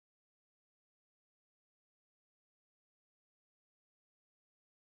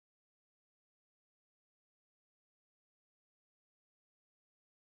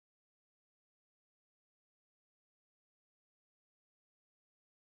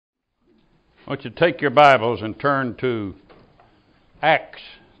I want you to take your Bibles and turn to Acts,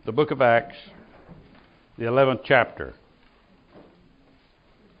 the book of Acts, the 11th chapter.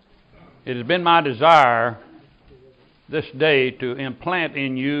 It has been my desire this day to implant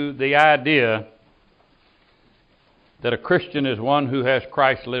in you the idea that a Christian is one who has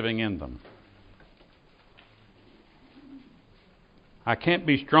Christ living in them. I can't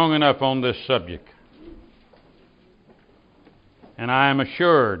be strong enough on this subject. And I am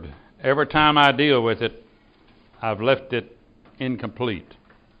assured every time I deal with it, I've left it incomplete.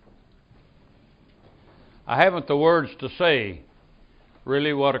 I haven't the words to say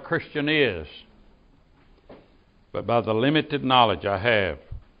really what a Christian is, but by the limited knowledge I have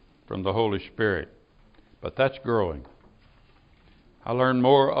from the Holy Spirit. But that's growing. I learn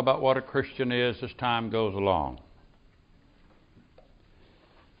more about what a Christian is as time goes along.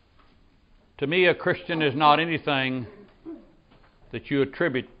 To me, a Christian is not anything that you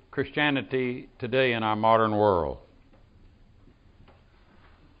attribute Christianity today in our modern world.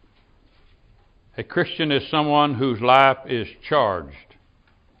 A Christian is someone whose life is charged,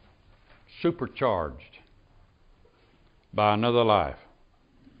 supercharged by another life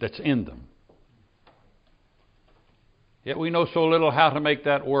that's in them. Yet we know so little how to make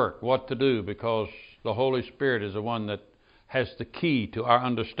that work, what to do, because the Holy Spirit is the one that has the key to our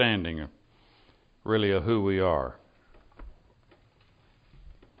understanding, really, of who we are.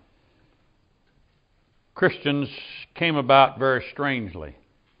 Christians came about very strangely.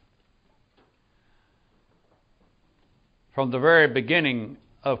 From the very beginning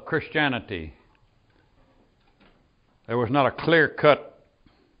of Christianity, there was not a clear-cut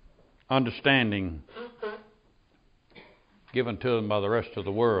understanding given to them by the rest of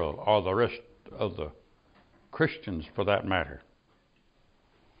the world, or the rest of the Christians for that matter.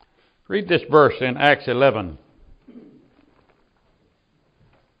 Read this verse in Acts 11.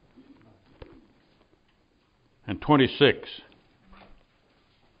 And 26.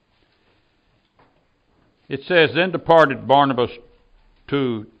 It says, Then departed Barnabas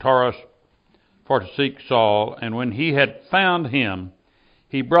to Tarsus for to seek Saul, and when he had found him,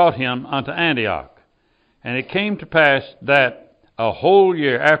 he brought him unto Antioch. And it came to pass that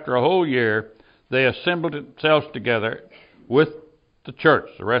after a whole year, they assembled themselves together with the church,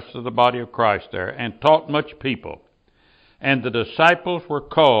 the rest of the body of Christ there, and taught much people. And the disciples were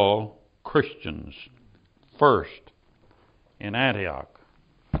called Christians first in Antioch.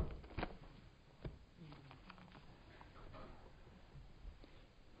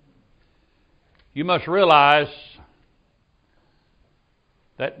 You must realize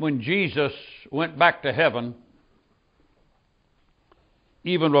that when Jesus went back to heaven,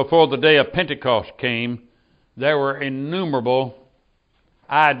 even before the day of Pentecost came, there were innumerable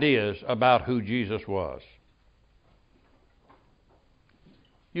ideas about who Jesus was.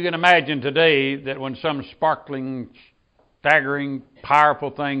 You can imagine today that when some sparkling, staggering, powerful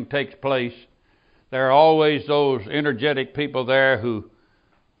thing takes place, there are always those energetic people there who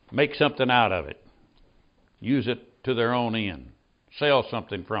make something out of it, use it to their own end, sell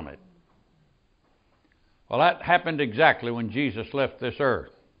something from it. Well, that happened exactly when Jesus left this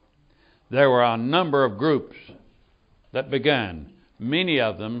earth. There were a number of groups that began. Many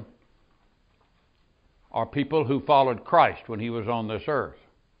of them are people who followed Christ when he was on this earth.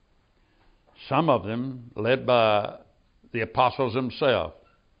 Some of them led by the apostles themselves.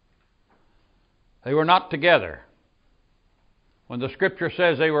 They were not together. When the Scripture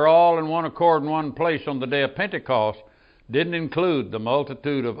says they were all in one accord in one place on the day of Pentecost, didn't include the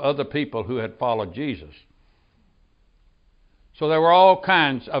multitude of other people who had followed Jesus. So there were all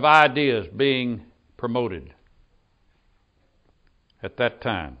kinds of ideas being promoted at that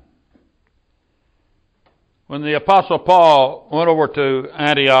time. When the Apostle Paul went over to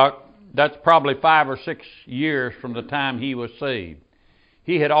Antioch, that's probably 5 or 6 years from the time he was saved.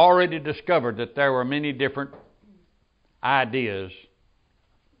 He had already discovered that there were many different ideas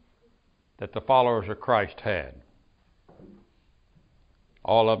that the followers of Christ had.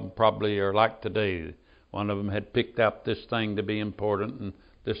 All of them probably are like today. One of them had picked up this thing to be important, and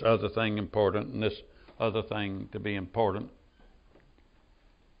this other thing important, and this other thing to be important.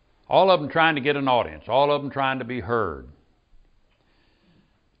 All of them trying to get an audience. All of them trying to be heard.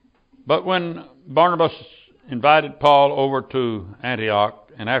 But when Barnabas invited Paul over to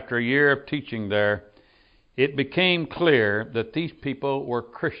Antioch, and after a year of teaching there, it became clear that these people were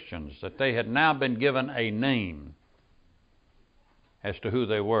Christians, that they had now been given a name as to who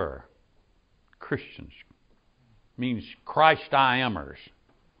they were. Christians means Christ-I-amers.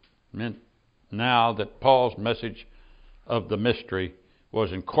 Meant now that Paul's message of the mystery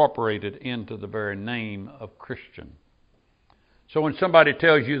was incorporated into the very name of Christian. So when somebody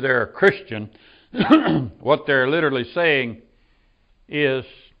tells you they're a Christian, what they're literally saying is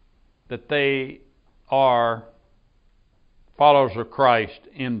that they are followers of Christ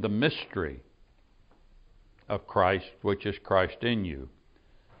in the mystery of Christ, which is Christ in you.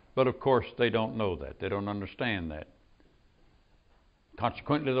 But of course, they don't know that. They don't understand that.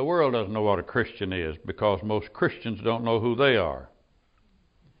 Consequently, the world doesn't know what a Christian is because most Christians don't know who they are.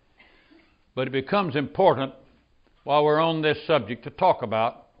 But it becomes important while we're on this subject to talk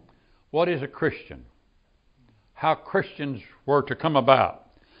about what is a Christian, how Christians were to come about,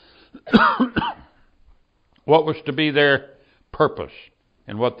 what was to be their purpose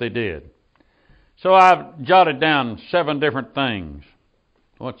and what they did. So I've jotted down 7 different things.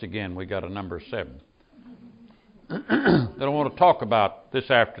 Once again, we got a number 7 that I want to talk about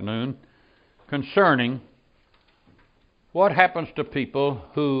this afternoon concerning what happens to people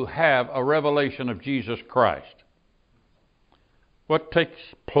who have a revelation of Jesus Christ. What takes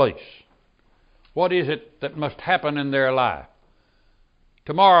place? What is it that must happen in their life?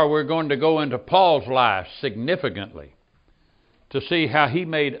 Tomorrow we're going to go into Paul's life significantly to see how he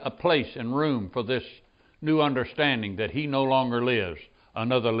made a place and room for this new understanding that he no longer lives,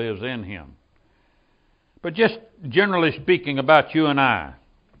 another lives in him. But just generally speaking about you and I,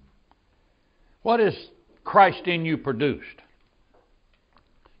 what is Christ in you produced?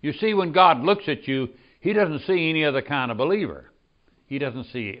 You see, when God looks at you, He doesn't see any other kind of believer. He doesn't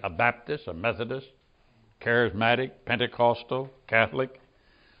see a Baptist, a Methodist, charismatic, Pentecostal, Catholic.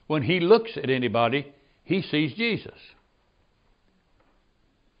 When He looks at anybody, He sees Jesus.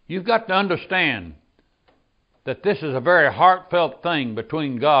 You've got to understand that this is a very heartfelt thing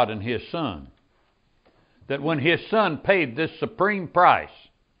between God and His Son. That when His Son paid this supreme price,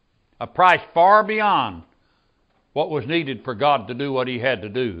 a price far beyond what was needed for God to do what He had to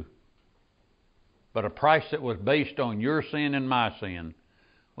do, but a price that was based on your sin and my sin,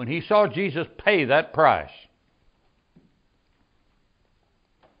 when He saw Jesus pay that price,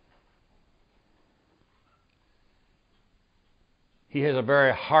 He has a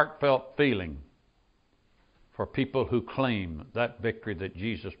very heartfelt feeling for people who claim that victory that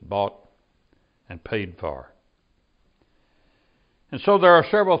Jesus bought and paid for. And so there are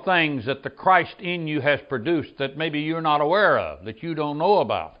several things that the Christ in you has produced that maybe you're not aware of, that you don't know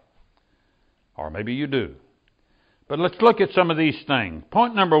about. Or maybe you do. But let's look at some of these things.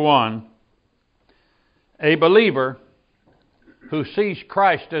 Point number 1, a believer who sees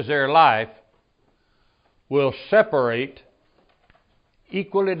Christ as their life will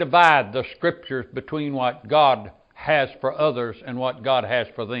equally divide the Scriptures between what God has for others and what God has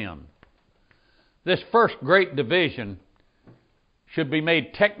for them. This first great division should be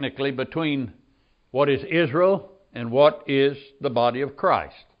made technically between what is Israel and what is the body of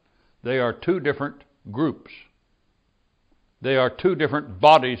Christ. They are 2 different groups. They are 2 different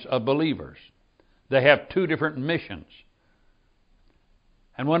bodies of believers. They have 2 different missions.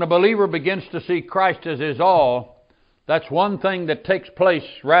 And when a believer begins to see Christ as his all, that's one thing that takes place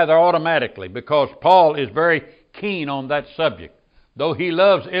rather automatically, because Paul is very keen on that subject. Though he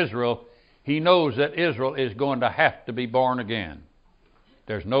loves Israel, he knows that Israel is going to have to be born again.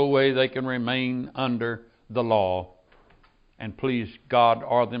 There's no way they can remain under the law and please God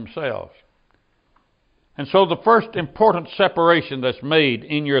or themselves. And so the first important separation that's made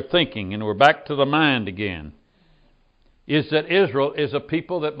in your thinking, and we're back to the mind again, is that Israel is a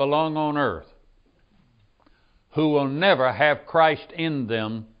people that belong on earth, who will never have Christ in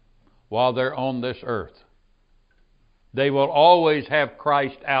them while they're on this earth. They will always have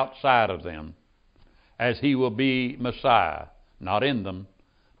Christ outside of them, as He will be Messiah, not in them,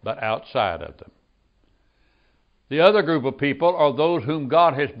 but outside of them. The other group of people are those whom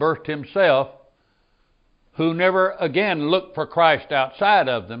God has birthed Himself, who never again look for Christ outside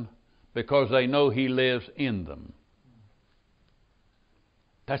of them because they know He lives in them.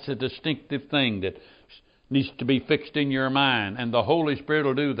 That's a distinctive thing that needs to be fixed in your mind, and the Holy Spirit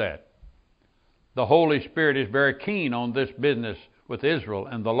will do that. The Holy Spirit is very keen on this business with Israel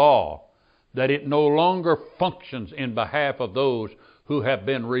and the law, that it no longer functions in behalf of those who have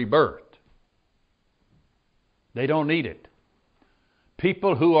been rebirthed. They don't need it.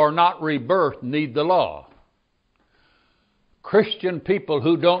 People who are not rebirthed need the law. Christian people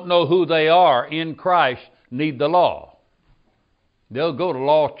who don't know who they are in Christ need the law. They'll go to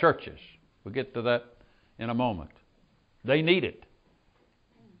law churches. We'll get to that in a moment. They need it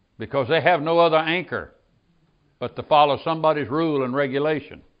because they have no other anchor but to follow somebody's rule and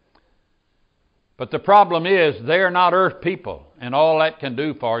regulation. But the problem is they're not earth people, and all that can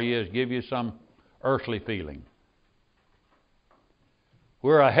do for you is give you some earthly feeling.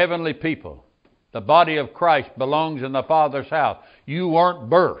 We're a heavenly people. The body of Christ belongs in the Father's house. You weren't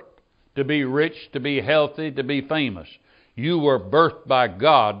birthed to be rich, to be healthy, to be famous. You were birthed by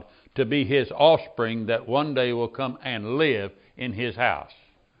God to be His offspring that one day will come and live in His house.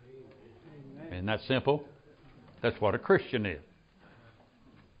 Isn't that simple? That's what a Christian is.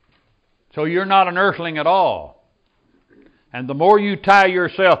 So you're not an earthling at all. And the more you tie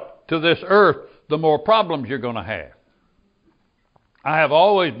yourself to this earth, the more problems you're going to have. I have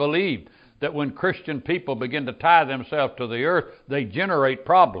always believed that when Christian people begin to tie themselves to the earth, they generate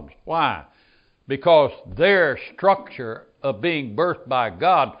problems. Why? Because their structure of being birthed by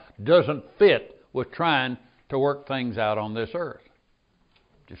God doesn't fit with trying to work things out on this earth.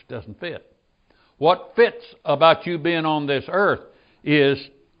 It just doesn't fit. What fits about you being on this earth is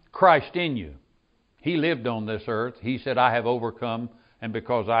Christ in you. He lived on this earth. He said, I have overcome, and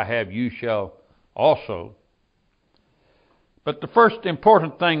because I have, you shall also. But the first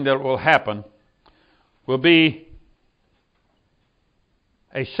important thing that will happen will be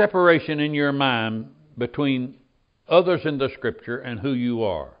a separation in your mind between others in the Scripture and who you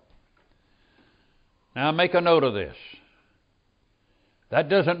are. Now make a note of this. That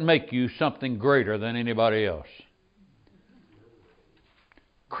doesn't make you something greater than anybody else.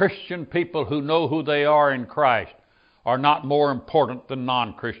 Christian people who know who they are in Christ are not more important than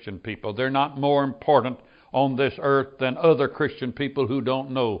non-Christian people. They're not more important on this earth than other Christian people who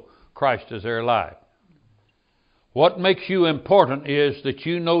don't know Christ as their life. What makes you important is that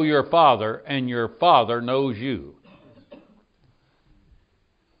you know your Father and your Father knows you.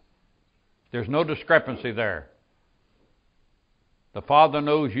 There's no discrepancy there. The Father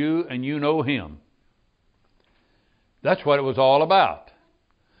knows you and you know Him. That's what it was all about.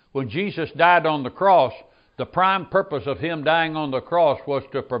 When Jesus died on the cross, the prime purpose of Him dying on the cross was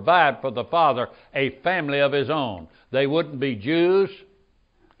to provide for the Father a family of His own. They wouldn't be Jews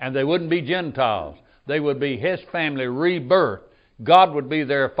and they wouldn't be Gentiles. They would be His family rebirth. God would be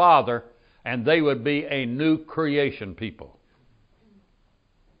their Father and they would be a new creation people.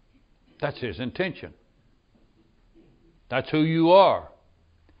 That's His intention. That's who you are.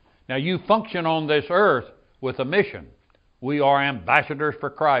 Now you function on this earth with a mission. We are ambassadors for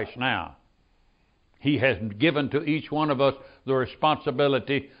Christ now. He has given to each one of us the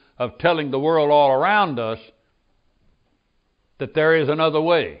responsibility of telling the world all around us that there is another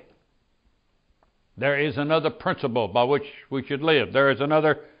way. There is another principle by which we should live. There is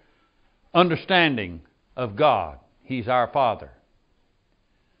another understanding of God. He's our Father.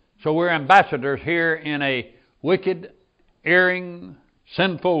 So we're ambassadors here in a wicked, erring,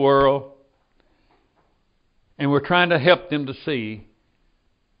 sinful world, and we're trying to help them to see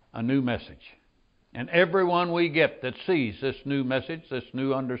a new message. And everyone we get that sees this new message, this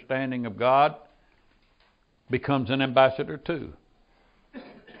new understanding of God, becomes an ambassador too.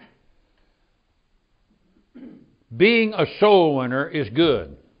 Being a soul winner is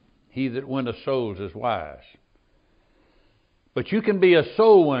good. He that winneth souls is wise. But you can be a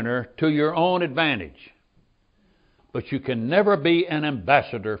soul winner to your own advantage. But you can never be an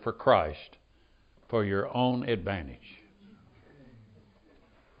ambassador for Christ for your own advantage.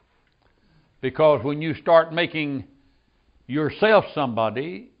 Because when you start making yourself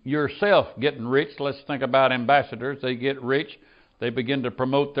somebody, yourself getting rich, let's think about ambassadors. They get rich, they begin to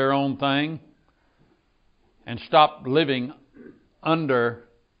promote their own thing and stop living under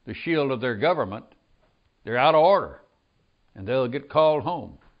the shield of their government. They're out of order and they'll get called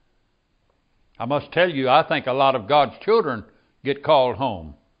home. I must tell you, I think a lot of God's children get called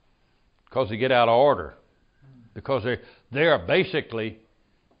home because they get out of order. Because they are basically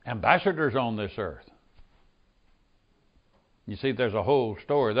ambassadors on this earth. You see, there's a whole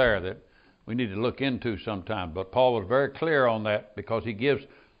story there that we need to look into sometime. But Paul was very clear on that because he gives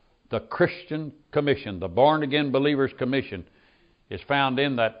the Christian commission, the born-again believer's commission, is found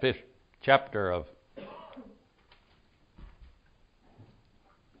in that 5th chapter of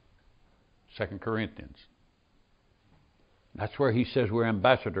 2 Corinthians. That's where he says we're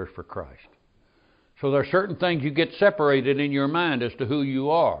ambassadors for Christ. So there are certain things you get separated in your mind as to who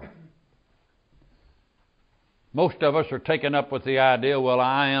you are. Most of us are taken up with the idea, well,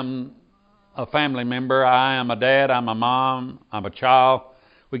 I am a family member, I am a dad, I'm a mom, I'm a child.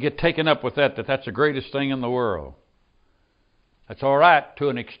 We get taken up with that that's the greatest thing in the world. That's all right to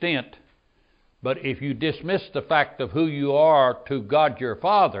an extent, but if you dismiss the fact of who you are to God your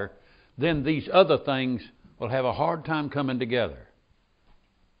Father, then these other things will have a hard time coming together.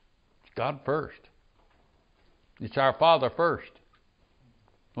 It's God first. It's our Father first.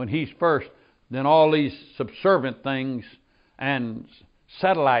 When He's first, then all these subservient things and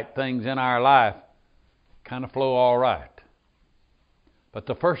satellite things in our life kind of flow all right. But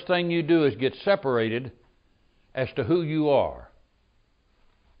the first thing you do is get separated as to who you are.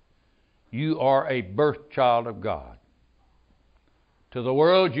 You are a birth child of God. To the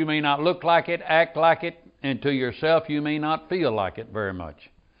world, you may not look like it, act like it, and to yourself, you may not feel like it very much.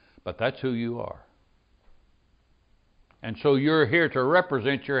 But that's who you are. And so you're here to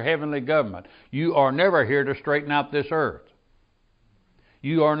represent your heavenly government. You are never here to straighten out this earth.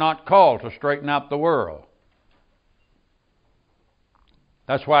 You are not called to straighten out the world.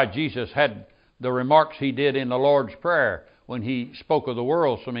 That's why Jesus had the remarks he did in the Lord's Prayer when he spoke of the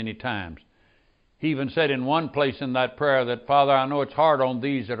world so many times. He even said in one place in that prayer that, Father, I know it's hard on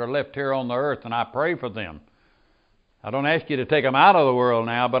these that are left here on the earth, and I pray for them. I don't ask you to take them out of the world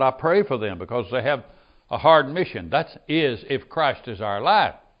now, but I pray for them because they have a hard mission. That is if Christ is our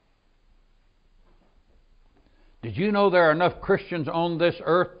life. Did you know there are enough Christians on this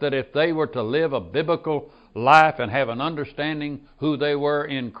earth that if they were to live a biblical life and have an understanding who they were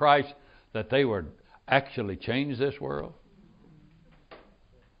in Christ, that they would actually change this world?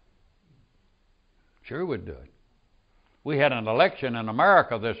 Sure would do it. We had an election in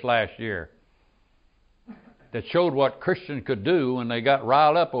America this last year that showed what Christians could do when they got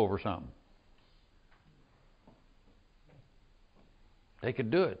riled up over something. They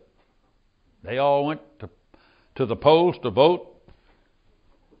could do it. They all went to the polls to vote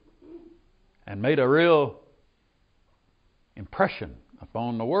and made a real impression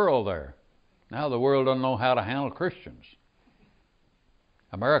upon the world there. Now the world doesn't know how to handle Christians.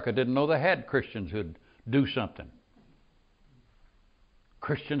 America didn't know they had Christians who'd do something.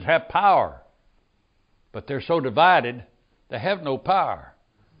 Christians have power, but they're so divided they have no power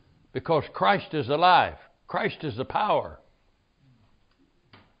because Christ is alive. Christ is the power.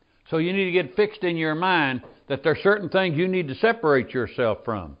 So you need to get fixed in your mind that there are certain things you need to separate yourself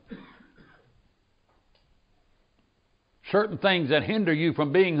from. Certain things that hinder you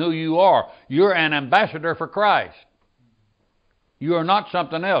from being who you are. You're an ambassador for Christ. You are not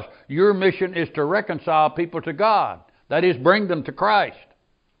something else. Your mission is to reconcile people to God. That is, bring them to Christ.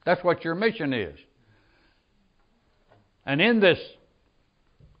 That's what your mission is. And in this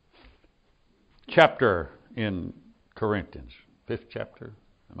chapter in Corinthians, 5th chapter,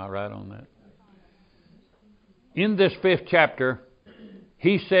 am I right on that? In this 5th chapter,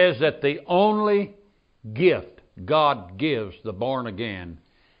 he says that the only gift God gives the born again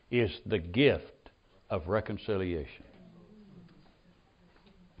is the gift of reconciliation.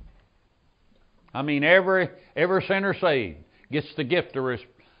 I mean, every sinner saved gets the gift of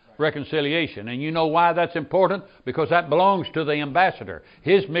reconciliation. And you know why that's important? Because that belongs to the ambassador.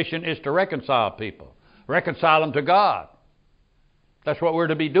 His mission is to reconcile people. Reconcile them to God. That's what we're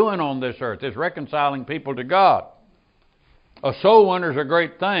to be doing on this earth, is reconciling people to God. A soul winner is a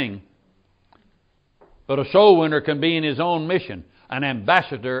great thing, but a soul winner can be in his own mission. An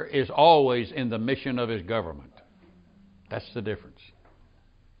ambassador is always in the mission of his government. That's the difference.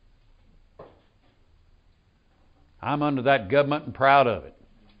 I'm under that government and proud of it.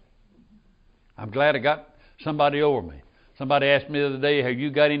 I'm glad I got somebody over me. Somebody asked me the other day, have you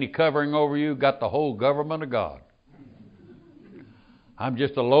got any covering over you? Got the whole government of God. I'm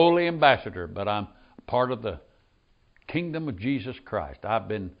just a lowly ambassador, but I'm part of the kingdom of Jesus Christ. I've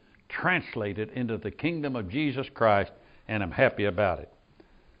been translated into the kingdom of Jesus Christ, and I'm happy about it.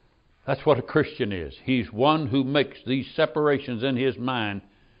 That's what a Christian is. He's one who makes these separations in his mind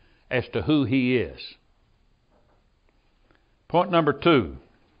as to who he is. Point number 2.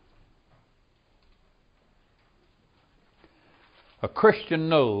 A Christian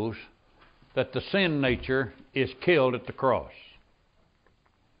knows that the sin nature is killed at the cross.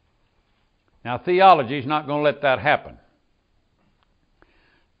 Now, theology is not going to let that happen.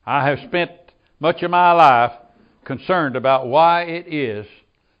 I have spent much of my life concerned about why it is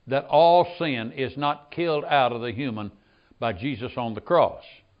that all sin is not killed out of the human by Jesus on the cross.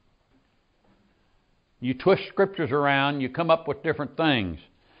 You twist scriptures around, you come up with different things.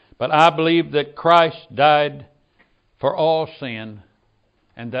 But I believe that Christ died for all sin,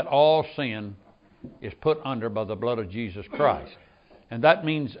 and that all sin is put under by the blood of Jesus Christ. And that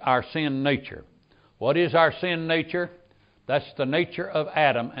means our sin nature. What is our sin nature? That's the nature of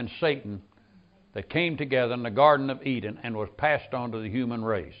Adam and Satan that came together in the Garden of Eden and was passed on to the human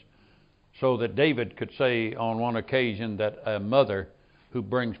race. So that David could say on one occasion that a mother who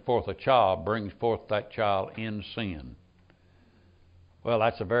brings forth a child brings forth that child in sin. Well,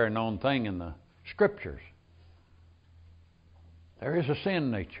 that's a very known thing in the Scriptures. There is a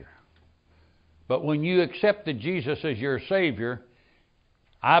sin nature. But when you accepted Jesus as your Savior,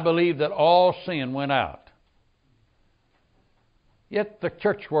 I believe that all sin went out. Yet the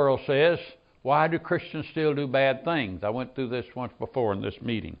church world says, Why do Christians still do bad things? I went through this once before in this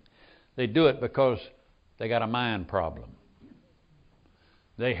meeting. They do it because they got a mind problem.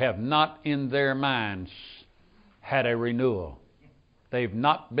 They have not in their minds had a renewal. They've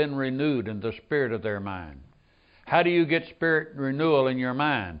not been renewed in the spirit of their mind. How do you get spirit renewal in your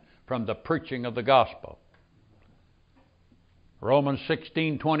mind? From the preaching of the gospel. Romans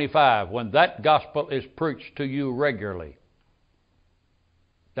 16:25, when that gospel is preached to you regularly,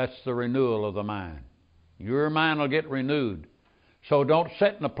 that's the renewal of the mind. Your mind will get renewed. So don't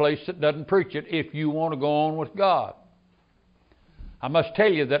sit in a place that doesn't preach it if you want to go on with God. I must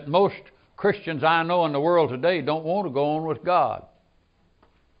tell you that most Christians I know in the world today don't want to go on with God.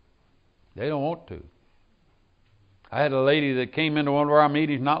 They don't want to. I had a lady that came into one of our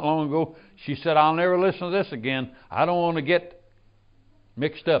meetings not long ago. She said, I'll never listen to this again. I don't want to get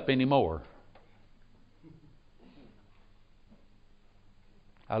mixed up anymore.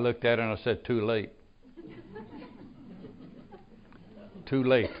 I looked at her and I said, too late. Too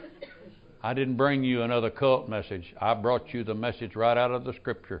late. I didn't bring you another cult message. I brought you the message right out of the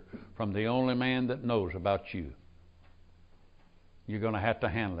Scripture from the only man that knows about you. You're going to have to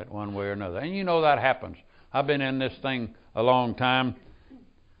handle it one way or another. And you know that happens. I've been in this thing a long time,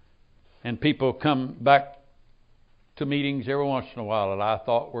 and people come back to meetings every once in a while that I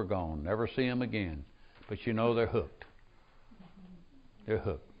thought were gone. Never see them again. But you know they're hooked. They're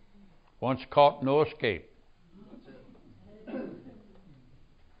hooked. Once caught, no escape.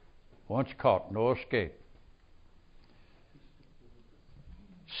 Once caught, no escape.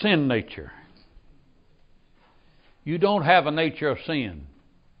 Sin nature. You don't have a nature of sin.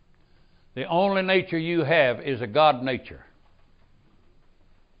 The only nature you have is a God nature.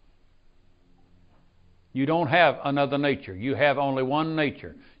 You don't have another nature. You have only one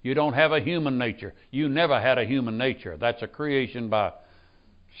nature. You don't have a human nature. You never had a human nature. That's a creation by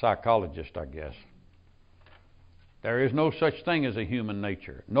psychologists, I guess. There is no such thing as a human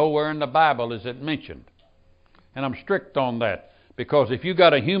nature. Nowhere in the Bible is it mentioned. And I'm strict on that, because if you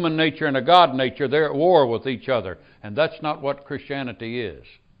got a human nature and a God nature, they're at war with each other. And that's not what Christianity is.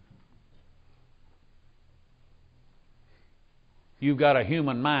 You've got a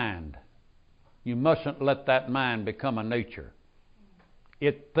human mind. You mustn't let that mind become a nature.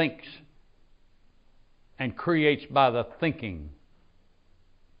 It thinks and creates by the thinking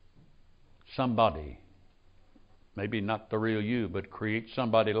somebody. Maybe not the real you, but create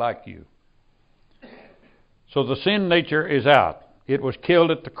somebody like you. So the sin nature is out. It was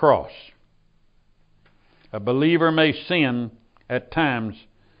killed at the cross. A believer may sin at times,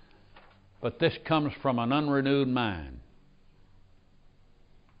 but this comes from an unrenewed mind.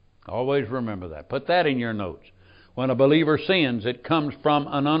 Always remember that. Put that in your notes. When a believer sins, it comes from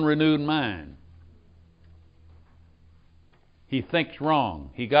an unrenewed mind. He thinks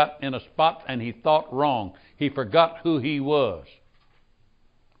wrong. He got in a spot and he thought wrong. He forgot who he was.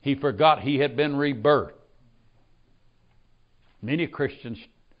 He forgot he had been rebirthed. Many Christians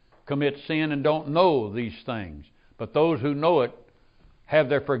commit sin and don't know these things. But those who know it have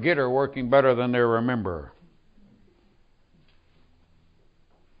their forgetter working better than their rememberer.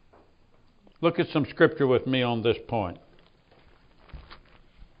 Look at some scripture with me on this point.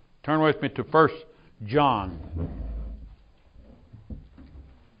 Turn with me to 1 John.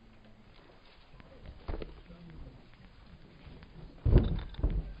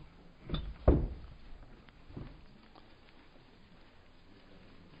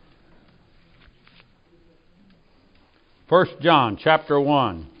 First John chapter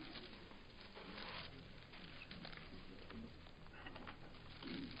 1.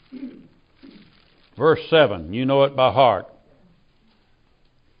 Verse 7, you know it by heart.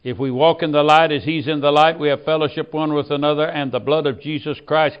 If we walk in the light as He's in the light, we have fellowship one with another, and the blood of Jesus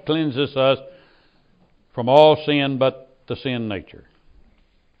Christ cleanses us from all sin but the sin nature.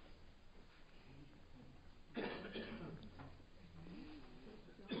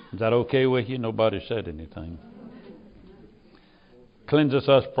 Is that okay with you? Nobody said anything. Cleanses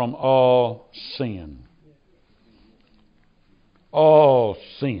us from all sin. All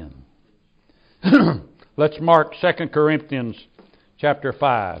sin. Let's mark 2 Corinthians chapter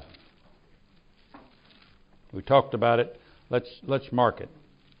 5. We talked about it. Let's mark it.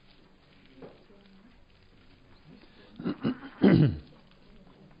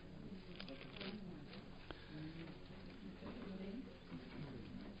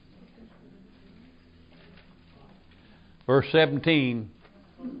 Verse 17,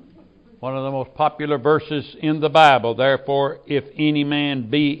 one of the most popular verses in the Bible. Therefore, if any man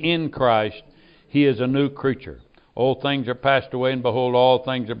be in Christ, he is a new creature. Old things are passed away, and behold, all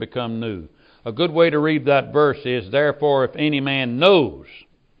things are become new. A good way to read that verse is, therefore, if any man knows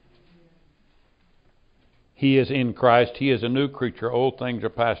he is in Christ, he is a new creature. Old things are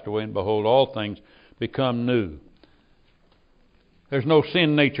passed away, and behold, all things become new. There's no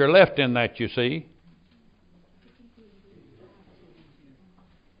sin nature left in that, you see.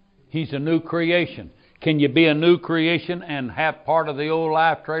 He's a new creation. Can you be a new creation and have part of the old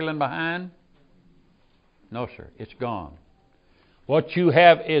life trailing behind? No, sir. It's gone. What you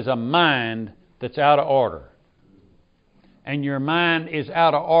have is a mind that's out of order. And your mind is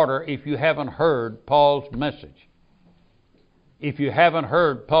out of order if you haven't heard Paul's message. If you haven't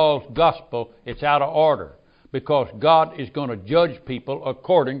heard Paul's gospel, it's out of order. Because God is going to judge people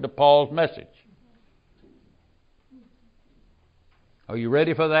according to Paul's message. Are you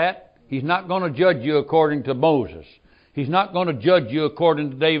ready for that? He's not going to judge you according to Moses. He's not going to judge you according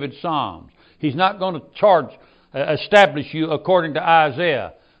to David's Psalms. He's not going to establish you according to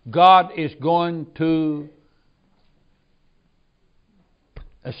Isaiah. God is going to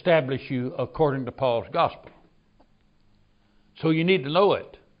establish you according to Paul's gospel. So you need to know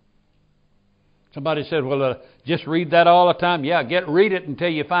it. Somebody said, well, just read that all the time. Yeah, read it until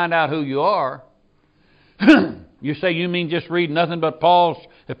you find out who you are. You say, you mean just read nothing but Paul's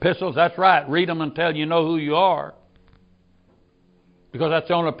epistles? That's right. Read them until you know who you are. Because that's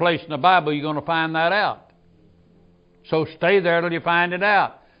the only place in the Bible you're going to find that out. So stay there till you find it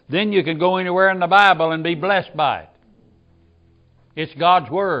out. Then you can go anywhere in the Bible and be blessed by it. It's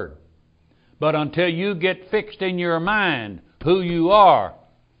God's Word. But until you get fixed in your mind who you are,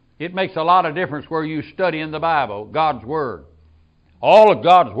 it makes a lot of difference where you study in the Bible, God's Word. All of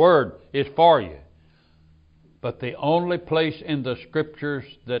God's Word is for you. But the only place in the Scriptures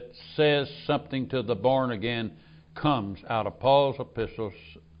that says something to the born again comes out of Paul's epistles,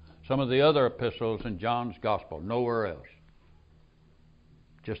 some of the other epistles, and John's Gospel. Nowhere else.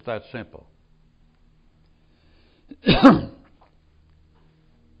 Just that simple.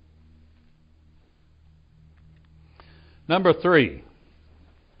 Number 3.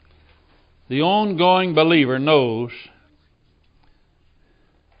 The ongoing believer knows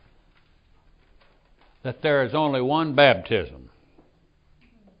that there is only one baptism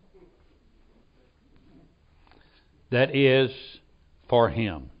that is for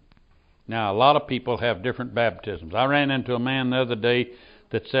him. Now, a lot of people have different baptisms. I ran into a man the other day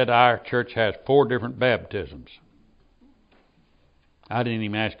that said our church has 4 different baptisms. I didn't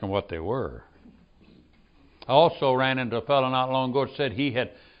even ask him what they were. I also ran into a fellow not long ago that said he had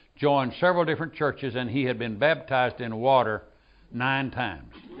joined several different churches and he had been baptized in water 9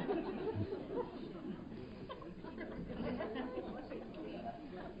 times.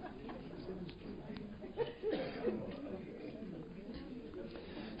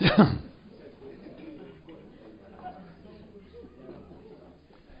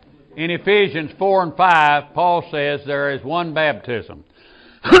 In Ephesians 4 and 5, Paul says there is one baptism.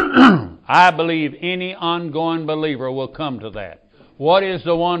 I believe any ongoing believer will come to that. What is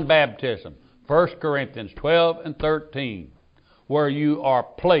the one baptism? 1 Corinthians 12 and 13, where you are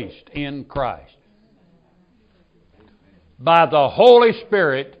placed in Christ. By the Holy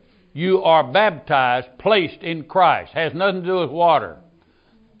Spirit, you are baptized, placed in Christ. Has nothing to do with water.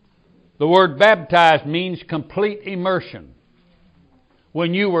 The word baptized means complete immersion.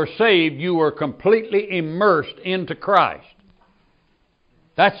 When you were saved, you were completely immersed into Christ.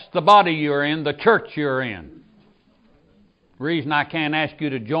 That's the body you're in, the church you're in. The reason I can't ask you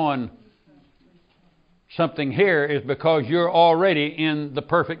to join something here is because you're already in the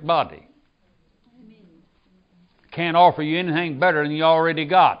perfect body. Can't offer you anything better than you already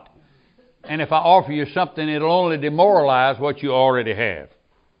got. And if I offer you something, it'll only demoralize what you already have.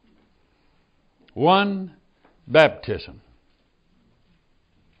 One baptism.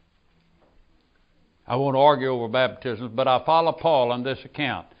 I won't argue over baptisms, but I follow Paul on this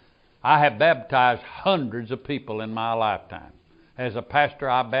account. I have baptized hundreds of people in my lifetime. As a pastor,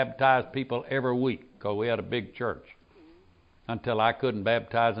 I baptized people every week because we had a big church until I couldn't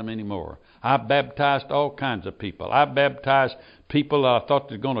baptize them anymore. I baptized all kinds of people. I baptized people that I thought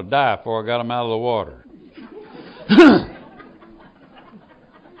they were going to die before I got them out of the water.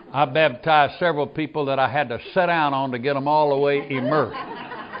 I baptized several people that I had to sit down on to get them all the way immersed.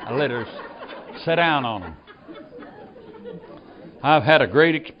 I literally sit down on them. I've had a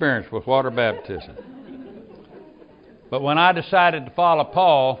great experience with water baptism. But when I decided to follow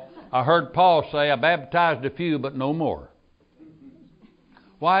Paul, I heard Paul say, I baptized a few, but no more.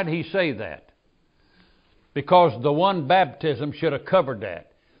 Why did he say that? Because the one baptism should have covered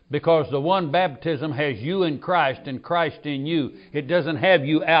that. Because the one baptism has you in Christ and Christ in you. It doesn't have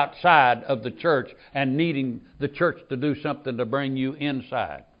you outside of the church and needing the church to do something to bring you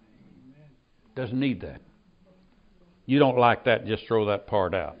inside. Doesn't need that. You don't like that, just throw that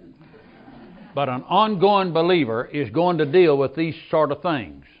part out. But an ongoing believer is going to deal with these sort of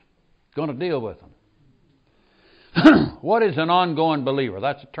things. Going to deal with them. What is an ongoing believer?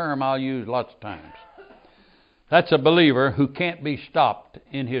 That's a term I'll use lots of times. That's a believer who can't be stopped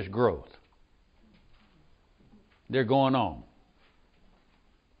in his growth. They're going on.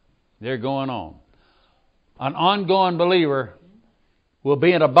 They're going on. An ongoing believer will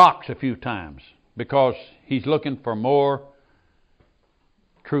be in a box a few times because he's looking for more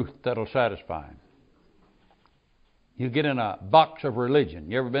truth that'll satisfy him. You get in a box of religion.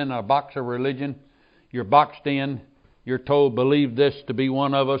 You ever been in a box of religion? You're boxed in. You're told, believe this to be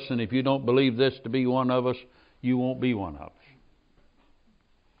one of us, and if you don't believe this to be one of us, you won't be one of us.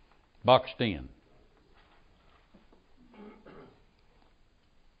 Boxed in.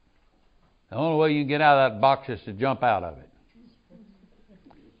 The only way you can get out of that box is to jump out of it.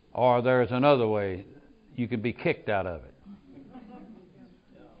 Or there's another way. You can be kicked out of it.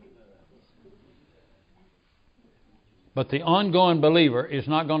 But the ongoing believer is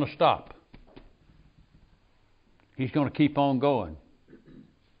not going to stop. He's going to keep on going.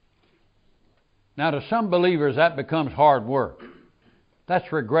 Now, to some believers, that becomes hard work.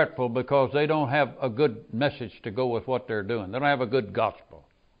 That's regretful because they don't have a good message to go with what they're doing. They don't have a good gospel.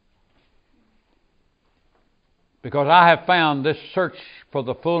 Because I have found this search for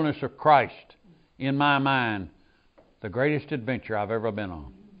the fullness of Christ in my mind the greatest adventure I've ever been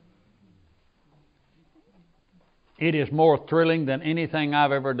on. It is more thrilling than anything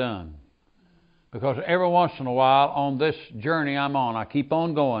I've ever done. Because every once in a while on this journey I'm on, I keep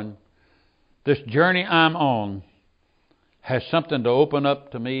on going, this journey I'm on has something to open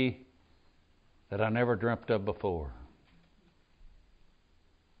up to me that I never dreamt of before.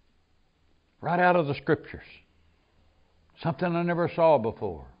 Right out of the Scriptures. Something I never saw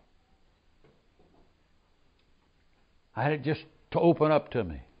before. I had it just to open up to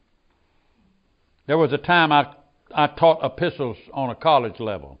me. There was a time I taught epistles on a college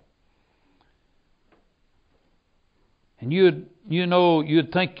level. And you'd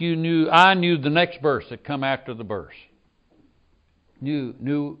think you knew, I knew the next verse that come after the verse.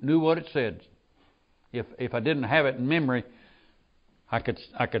 Knew what it said. If I didn't have it in memory, I could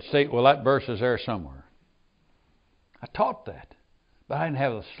say, well, that verse is there somewhere. I taught that, but I didn't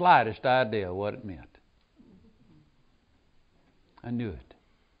have the slightest idea what it meant. I knew it,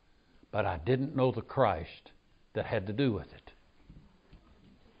 but I didn't know the Christ that had to do with it.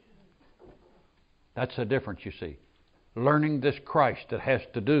 That's the difference, you see. Learning this Christ that has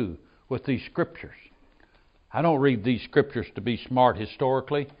to do with these Scriptures. I don't read these Scriptures to be smart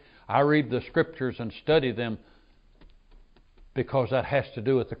historically. I read the Scriptures and study them because that has to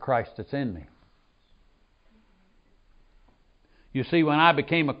do with the Christ that's in me. You see, when I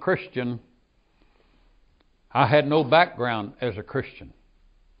became a Christian, I had no background as a Christian.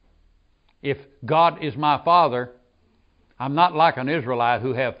 If God is my Father, I'm not like an Israelite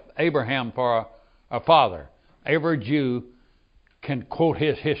who have Abraham for a father. Every Jew can quote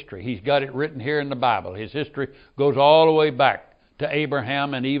his history. He's got it written here in the Bible. His history goes all the way back to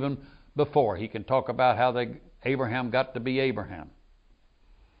Abraham and even before. He can talk about how Abraham got to be Abraham.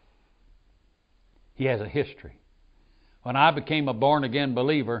 He has a history. When I became a born-again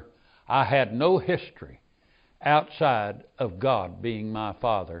believer, I had no history outside of God being my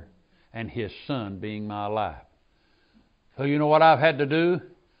Father and His Son being my life. So you know what I've had to do?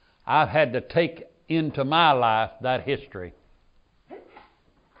 I've had to take into my life that history.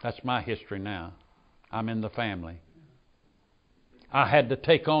 That's my history now. I'm in the family. I had to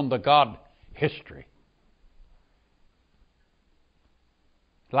take on the God history.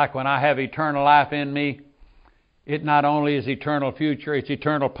 Like when I have eternal life in me, it not only is eternal future, it's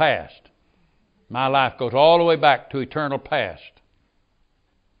eternal past. My life goes all the way back to eternal past.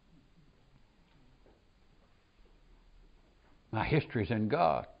 My history's in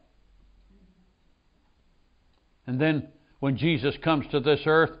God. And then when Jesus comes to this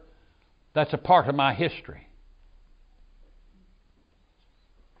earth, that's a part of my history.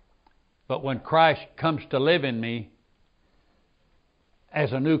 But when Christ comes to live in me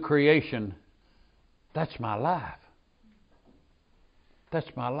as a new creation, that's my life. That's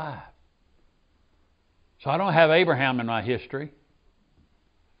my life. So I don't have Abraham in my history.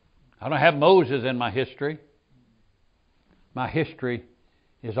 I don't have Moses in my history. My history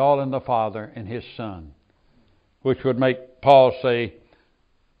is all in the Father and His Son, which would make Paul say,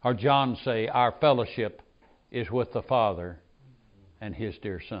 or John say, our fellowship is with the Father and His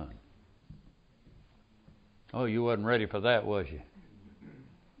dear Son. Oh, you wasn't ready for that, was you?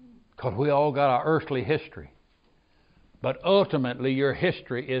 Because we all got our earthly history. But ultimately, your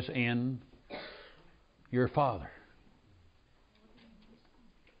history is in your Father.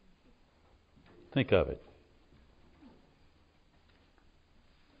 Think of it.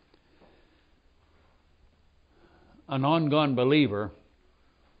 An ongoing believer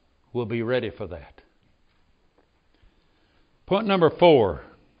will be ready for that. Point number 4.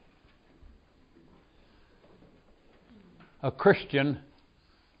 A Christian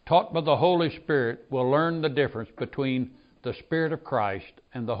taught by the Holy Spirit will learn the difference between the Spirit of Christ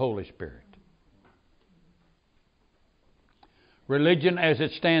and the Holy Spirit. Religion as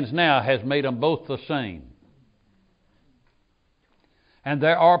it stands now has made them both the same. And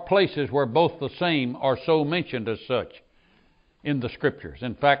there are places where both the same are so mentioned as such in the Scriptures.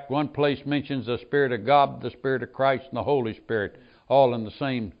 In fact, one place mentions the Spirit of God, the Spirit of Christ, and the Holy Spirit all in the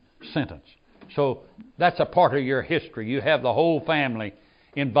same sentence. So that's a part of your history. You have the whole family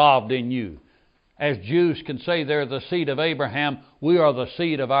involved in you. As Jews can say they're the seed of Abraham, we are the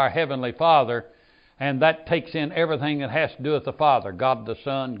seed of our Heavenly Father, and that takes in everything that has to do with the Father, God the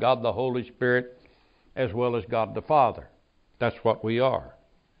Son, God the Holy Spirit, as well as God the Father. That's what we are.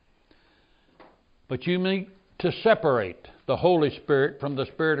 But you need to separate the Holy Spirit from the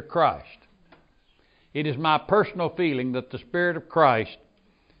Spirit of Christ. It is my personal feeling that the Spirit of Christ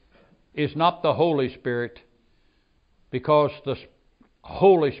is not the Holy Spirit, because the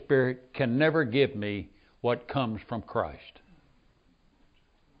Holy Spirit can never give me what comes from Christ.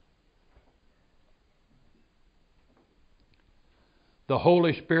 The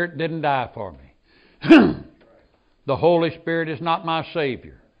Holy Spirit didn't die for me. The Holy Spirit is not my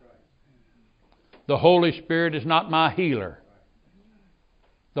Savior. The Holy Spirit is not my healer.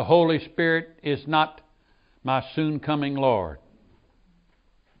 The Holy Spirit is not my soon-coming Lord.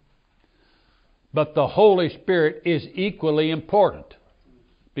 But the Holy Spirit is equally important,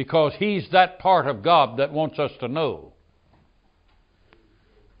 because He's that part of God that wants us to know.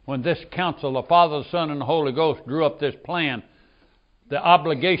 When this council, the Father, the Son, and the Holy Ghost drew up this plan, the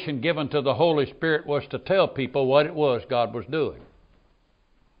obligation given to the Holy Spirit was to tell people what it was God was doing.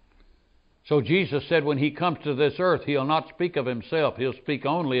 So Jesus said when He comes to this earth, He'll not speak of Himself. He'll speak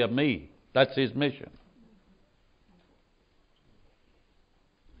only of me. That's His mission.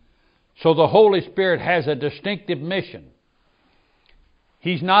 So the Holy Spirit has a distinctive mission.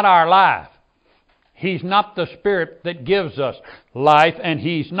 He's not our life. He's not the Spirit that gives us life, and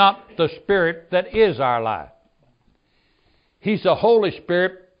He's not the Spirit that is our life. He's the Holy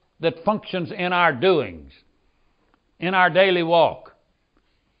Spirit that functions in our doings, in our daily walk.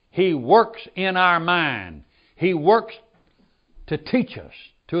 He works in our mind. He works to teach us,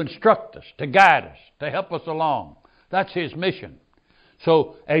 to instruct us, to guide us, to help us along. That's His mission.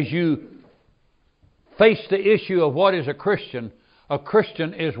 So as you face the issue of what is a Christian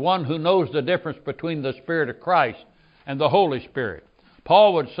is one who knows the difference between the Spirit of Christ and the Holy Spirit.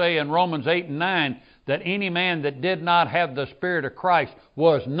 Paul would say in Romans 8 and 9 that any man that did not have the Spirit of Christ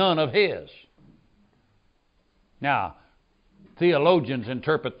was none of His. Now, theologians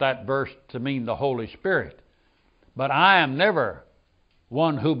interpret that verse to mean the Holy Spirit. But I am never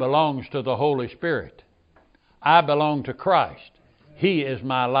one who belongs to the Holy Spirit. I belong to Christ. He is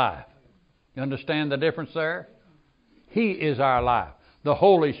my life. You understand the difference there? He is our life. The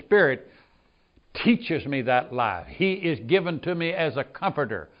Holy Spirit teaches me that life. He is given to me as a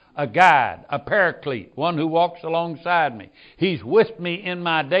comforter, a guide, a paraclete, one who walks alongside me. He's with me in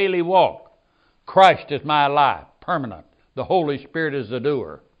my daily walk. Christ is my life, permanent. The Holy Spirit is the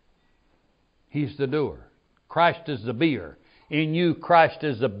doer. He's the doer. Christ is the beer. In you, Christ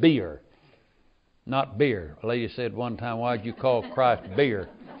is the beer, not beer. A lady said one time, "Why'd you call Christ beer?"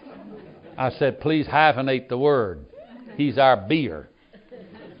 I said, please hyphenate the word. He's our beer.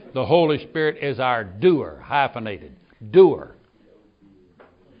 The Holy Spirit is our doer, hyphenated. Doer.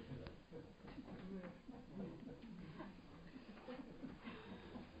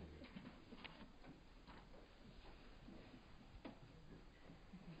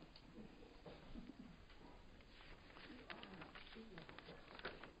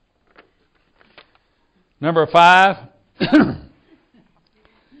 Number 5,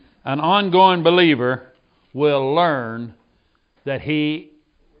 an ongoing believer will learn that he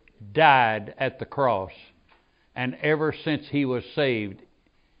died at the cross, and ever since he was saved,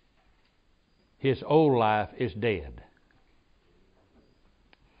 his old life is dead.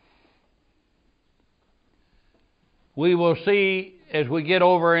 We will see as we get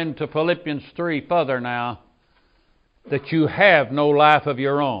over into Philippians 3 further now that you have no life of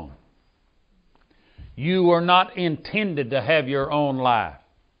your own. You were not intended to have your own life.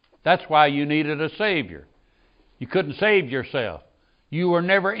 That's why you needed a Savior. You couldn't save yourself. You were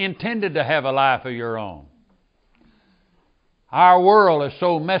never intended to have a life of your own. Our world is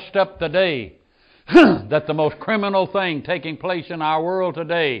so messed up today that the most criminal thing taking place in our world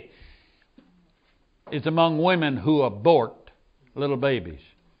today is among women who abort little babies.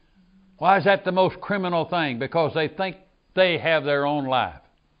 Why is that the most criminal thing? Because they think they have their own life.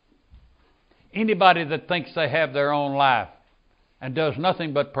 Anybody that thinks they have their own life and does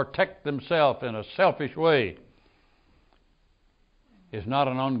nothing but protect themselves in a selfish way is not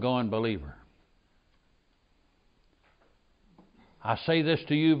an ongoing believer. I say this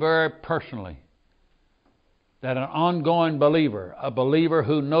to you very personally, that an ongoing believer, a believer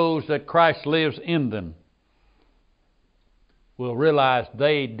who knows that Christ lives in them, will realize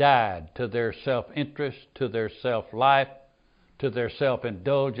they died to their self-interest, to their self-life, to their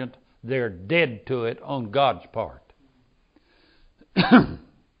self-indulgence. They're dead to it on God's part.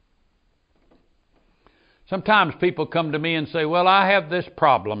 Sometimes people come to me and say, well, I have this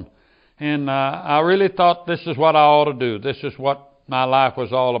problem, and I really thought this is what I ought to do. This is what my life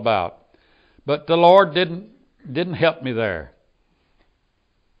was all about. But the Lord didn't help me there.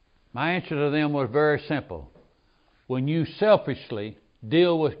 My answer to them was very simple. When you selfishly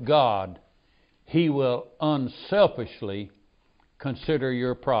deal with God, He will unselfishly consider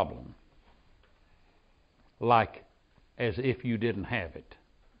your problem, like as if you didn't have it.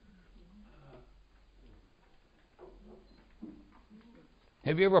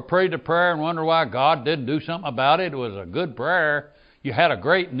 Have you ever prayed a prayer and wondered why God didn't do something about it? It was a good prayer. You had a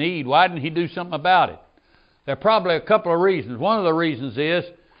great need. Why didn't He do something about it? There are probably a couple of reasons. One of the reasons is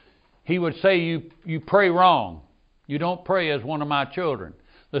He would say you pray wrong. You don't pray as one of my children.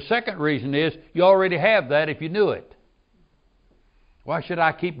 The second reason is you already have that if you knew it. Why should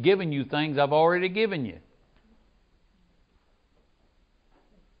I keep giving you things I've already given you?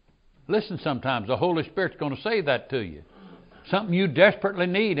 Listen, sometimes the Holy Spirit's going to say that to you. Something you desperately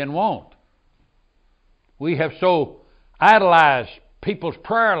need and want. We have so idolized people's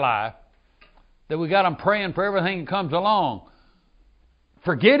prayer life that we got them praying for everything that comes along,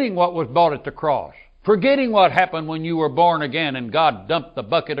 forgetting what was bought at the cross, forgetting what happened when you were born again and God dumped the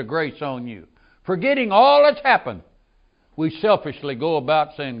bucket of grace on you, forgetting all that's happened. We selfishly go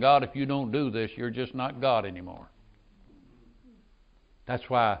about saying, God, if you don't do this, you're just not God anymore. That's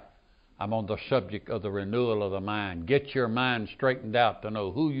why I'm on the subject of the renewal of the mind. Get your mind straightened out to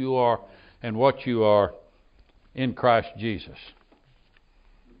know who you are and what you are in Christ Jesus.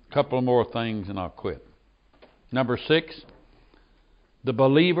 A couple more things and I'll quit. Number 6, the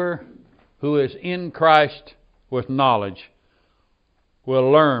believer who is in Christ with knowledge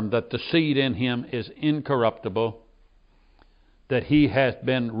will learn that the seed in him is incorruptible, that he has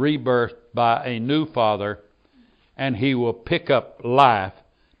been rebirthed by a new Father, and he will pick up life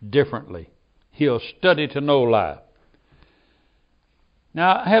differently. He'll study to know life.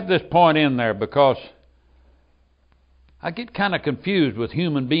 Now, I have this point in there because I get kind of confused with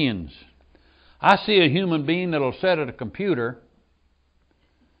human beings. I see a human being that'll sit at a computer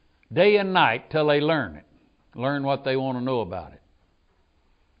day and night till they learn it, learn what they want to know about it.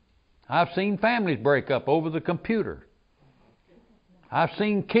 I've seen families break up over the computer. I've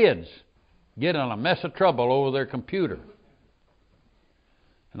seen kids get in a mess of trouble over their computer.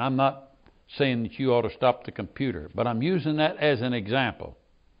 And I'm not saying that you ought to stop the computer, but I'm using that as an example.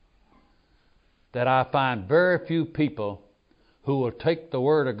 That I find very few people who will take the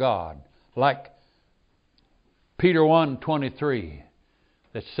Word of God, like Peter 1:23,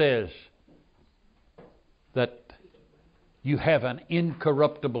 that says that you have an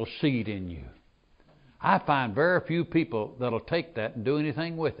incorruptible seed in you. I find very few people that'll take that and do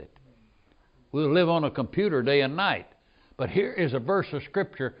anything with it. We'll live on a computer day and night. But here is a verse of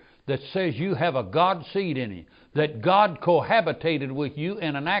Scripture that says you have a God seed in you, that God cohabitated with you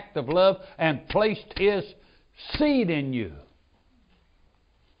in an act of love and placed His seed in you.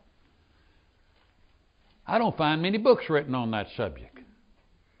 I don't find many books written on that subject.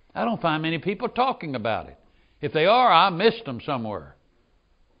 I don't find many people talking about it. If they are, I missed them somewhere.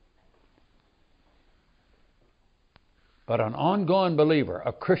 But an ongoing believer,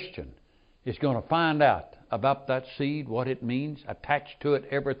 a Christian, is going to find out about that seed, what it means, attached to it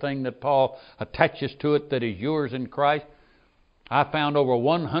everything that Paul attaches to it that is yours in Christ. I found over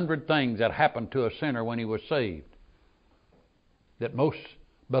 100 things that happened to a sinner when he was saved that most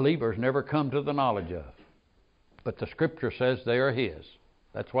believers never come to the knowledge of. But the Scripture says they are his.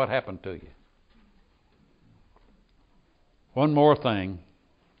 That's what happened to you. One more thing.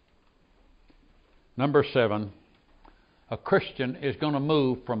 Number 7, a Christian is going to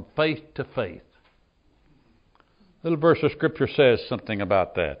move from faith to faith. Little verse of Scripture says something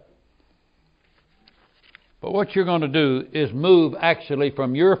about that. But what you're going to do is move actually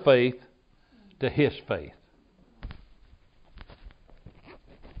from your faith to His faith.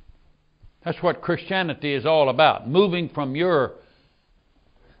 That's what Christianity is all about. Moving from your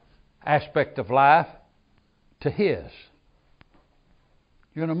aspect of life to His.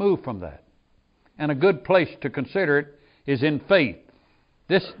 You're going to move from that. And a good place to consider it is in faith.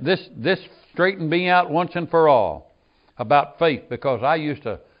 This straightened me out once and for all about faith, because I used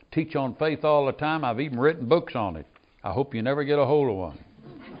to teach on faith all the time. I've even written books on it. I hope you never get a hold of one.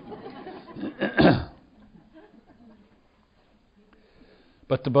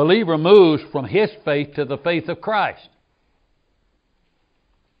 But the believer moves from his faith to the faith of Christ.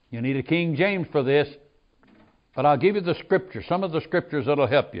 You need a King James for this, but I'll give you the scripture, some of the scriptures that will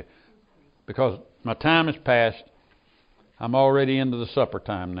help you, because my time is past. I'm already into the supper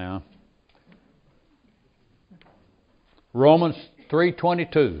time now. Romans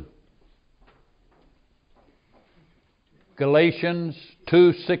 3:22. Galatians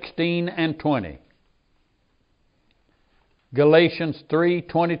 2:16 and 20. Galatians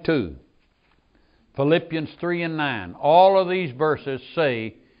 3:22. Philippians 3 and 9. All of these verses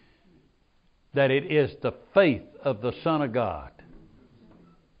say that it is the faith of the Son of God.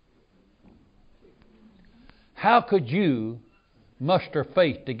 How could you muster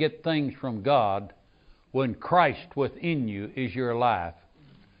faith to get things from God when Christ within you is your life,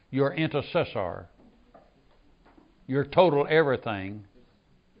 your intercessor, your total everything?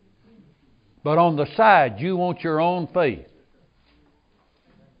 But on the side, you want your own faith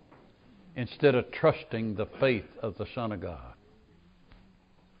instead of trusting the faith of the Son of God.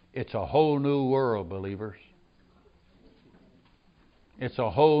 It's a whole new world, believers. It's a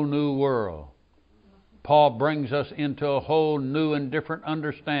whole new world. Paul brings us into a whole new and different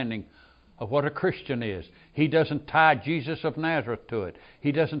understanding of what a Christian is. He doesn't tie Jesus of Nazareth to it.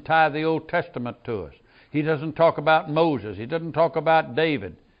 He doesn't tie the Old Testament to us. He doesn't talk about Moses. He doesn't talk about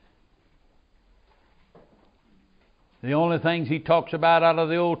David. The only things he talks about out of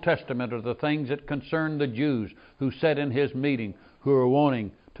the Old Testament are the things that concern the Jews who sat in his meeting, who are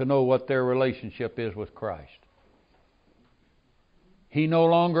wanting to know what their relationship is with Christ. He no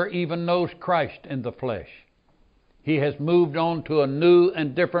longer even knows Christ in the flesh. He has moved on to a new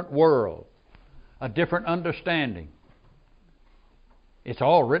and different world, a different understanding. It's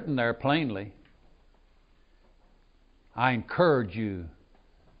all written there plainly. I encourage you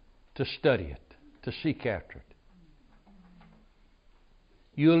to study it, to seek after it.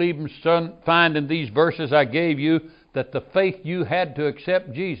 You'll even find in these verses I gave you that the faith you had to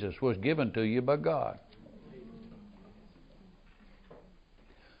accept Jesus was given to you by God.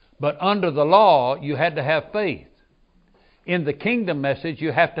 But under the law, you had to have faith. In the kingdom message,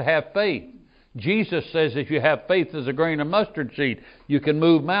 you have to have faith. Jesus says if you have faith as a grain of mustard seed, you can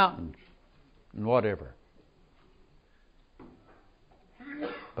move mountains and whatever.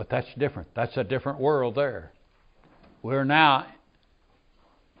 But that's different. That's a different world there. We're now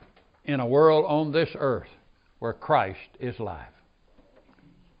in a world on this earth where Christ is life.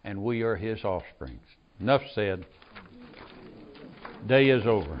 And we are His offspring. Enough said. Day is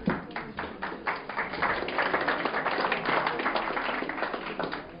over.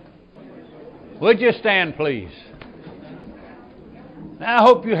 Would you stand, please? Now, I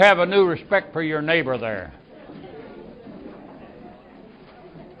hope you have a new respect for your neighbor there.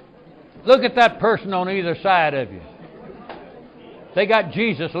 Look at that person on either side of you. They got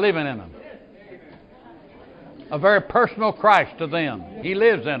Jesus living in them. A very personal Christ to them. He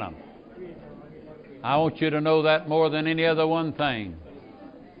lives in them. I want you to know that more than any other one thing.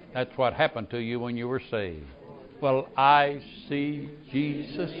 That's what happened to you when you were saved. Well, I see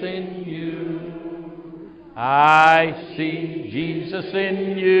Jesus in you. I see Jesus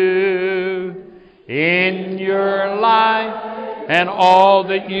in you. In your life and all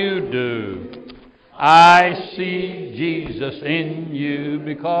that you do. I see Jesus in you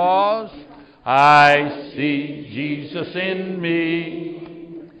because I see Jesus in me.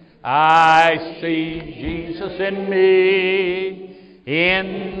 I see Jesus in me,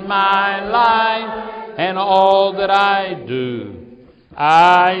 in my life and all that I do.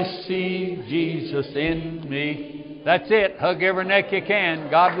 I see Jesus in me. That's it. Hug every neck you can.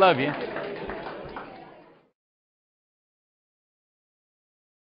 God love you.